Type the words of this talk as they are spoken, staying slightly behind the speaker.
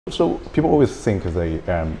So people always think the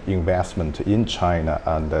investment in China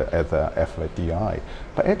and as a FDI,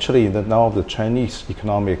 but actually now the Chinese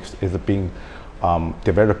economics is being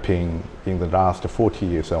developing in the last 40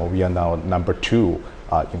 years. So we are now number 2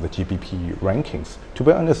 in the GDP rankings. To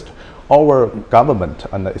be honest, our government,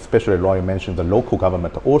 and especially Roy mentioned the local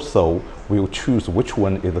government, also will choose which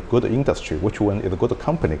one is a good industry, which one is a good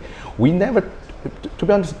company. We never, to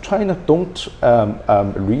be honest, China don't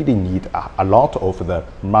really need a lot of the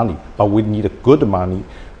money, but we need a good money,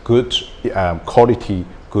 good quality,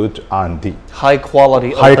 good R&D. High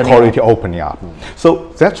quality opening up. So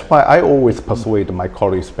that's why I always persuade my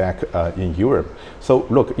colleagues back in Europe. So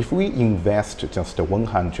look, if we invest just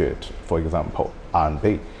 100, for example,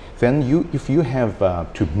 R&D, then if you have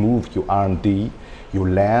to move your R&D, your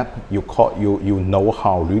lab, your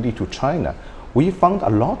know-how really to China, we found a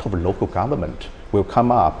lot of local government will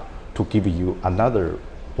come up to give you another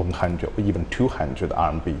 100 or even 200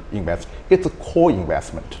 RMB invest. It's a core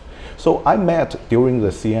investment. So I met during the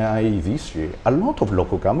CIIE this year a lot of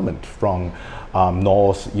local government from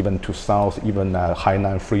north even to south, even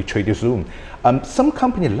Hainan Free Trade Zone. Some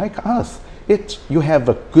company like us, you have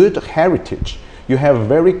a good heritage. You have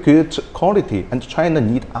very good quality, and China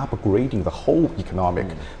need upgrading the whole economic.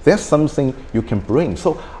 That's something you can bring.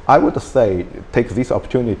 So I would say, take this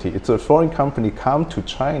opportunity. It's a foreign company come to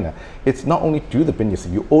China. It's not only do the business,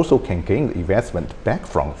 you also can gain the investment back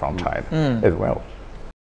from China as well.